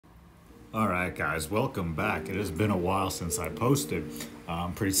Alright guys, welcome back. It has been a while since I posted.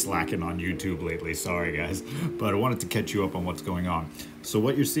 I'm pretty slacking on YouTube lately, sorry guys, but I wanted to catch you up on what's going on. So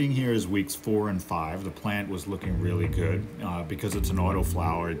what you're seeing here is weeks 4 and 5. The plant was looking really good. Because it's an auto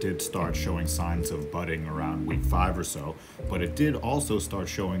flower, it did start showing signs of budding around week 5 or so, but it did also start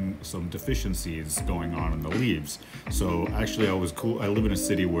showing some deficiencies going on in the leaves. So actually I live in a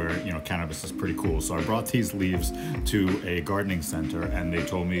city where, cannabis is pretty cool. So I brought these leaves to a gardening center and they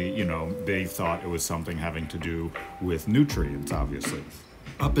told me, they thought it was something having to do with nutrients, obviously.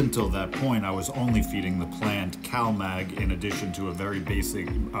 Up until that point, I was only feeding the plant CalMag in addition to a very basic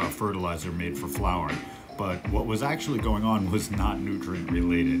fertilizer made for flowering. But what was actually going on was not nutrient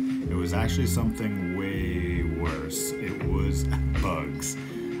related. It was actually something way worse. It was bugs.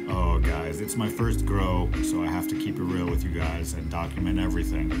 Oh guys, it's my first grow, so I have to keep it real with you guys and document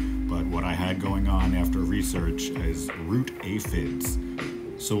everything. But what I had going on after research is root aphids.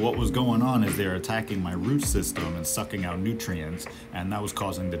 So what was going on is they're attacking my root system and sucking out nutrients, and that was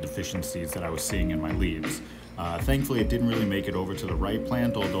causing the deficiencies that I was seeing in my leaves. Thankfully, it didn't really make it over to the right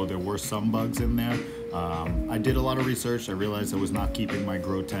plant, although there were some bugs in there. I did a lot of research. I realized I was not keeping my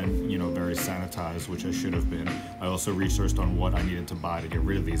grow tent, very sanitized, which I should have been. I also researched on what I needed to buy to get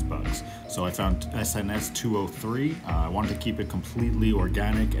rid of these bugs. So I found SNS 203. I wanted to keep it completely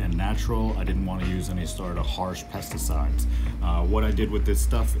organic and natural. I didn't want to use any sort of harsh pesticides. What I did with this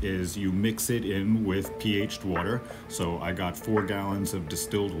stuff is you mix it in with pH'd water. So I got 4 gallons of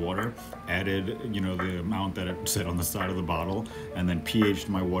distilled water, added, the amount that it said on the side of the bottle, and then pH'd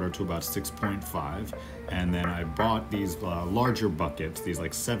my water to about 6.5. And then I bought these larger buckets, these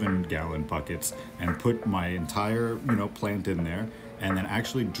like 7-gallon buckets, and put my entire, plant in there, and then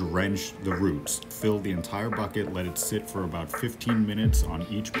actually drenched the roots. Filled the entire bucket, let it sit for about 15 minutes on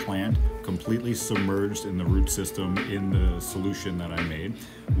each plant, completely submerged in the root system in the solution that I made.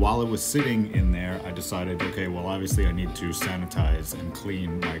 While it was sitting in there, I decided, okay, well obviously I need to sanitize and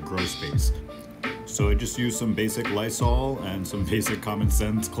clean my grow space. So I just used some basic Lysol and some basic common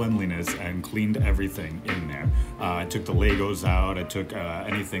sense cleanliness and cleaned everything in there. I took the Legos out, I took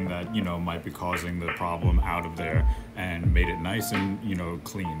anything that, might be causing the problem out of there and made it nice and,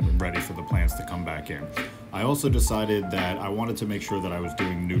 clean and ready for the plants to come back in. I also decided that I wanted to make sure that I was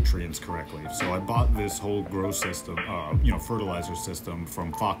doing nutrients correctly. So I bought this whole grow system, fertilizer system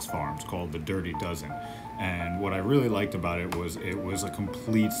from Fox Farms called the Dirty Dozen. And what I really liked about it was a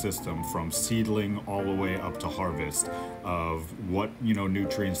complete system from seedling all the way up to harvest of what,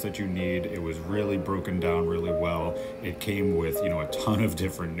 nutrients that you need. It was really broken down really well. It came with, a ton of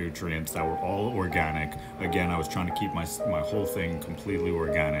different nutrients that were all organic. Again, I was trying to keep my whole thing completely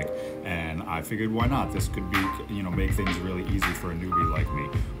organic, and I figured why not? This could be, make things really easy for a newbie like me.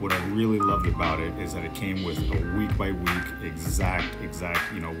 What I really loved about it is that it came with a week by week exact,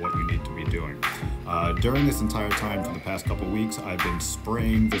 what you need to be doing. During this entire time for the past couple weeks, I've been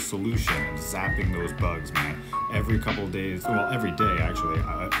spraying the solution and zapping those bugs, man. Every couple of days, well, every day actually,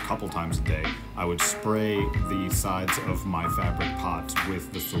 a couple times a day, I would spray the sides of my fabric pots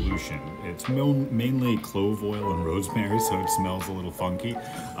with the solution. It's mainly clove oil and rosemary, so it smells a little funky.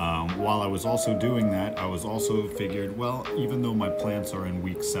 While I was also doing that, I was also figured, well, even though my plants are in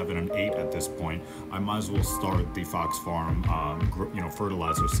week 7 and 8 at this point, I might as well start the Fox Farm,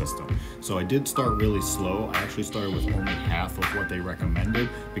 fertilizer system. So I did start really slow. I actually started with only half of what they recommended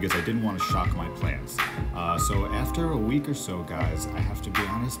because I didn't want to shock my plants. So after a week or so, guys, I have to be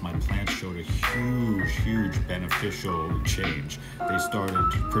honest, my plants showed a huge beneficial change. They started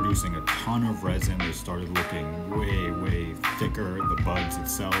producing a ton of resin. They started looking way thicker, the buds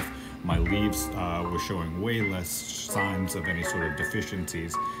itself. My leaves were showing way less signs of any sort of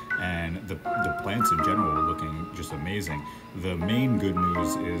deficiencies, and the plants in general were looking just amazing. The main good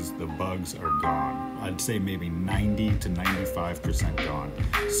news is the bugs are gone. I'd say maybe 90 to 95% gone.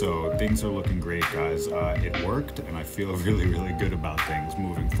 So things are looking great, guys. It worked, and I feel really good about things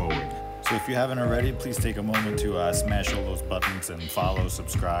moving forward. So if you haven't already, please take a moment to smash all those buttons and follow,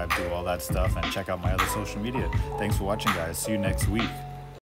 subscribe, do all that stuff, and check out my other social media. Thanks for watching, guys. See you next week.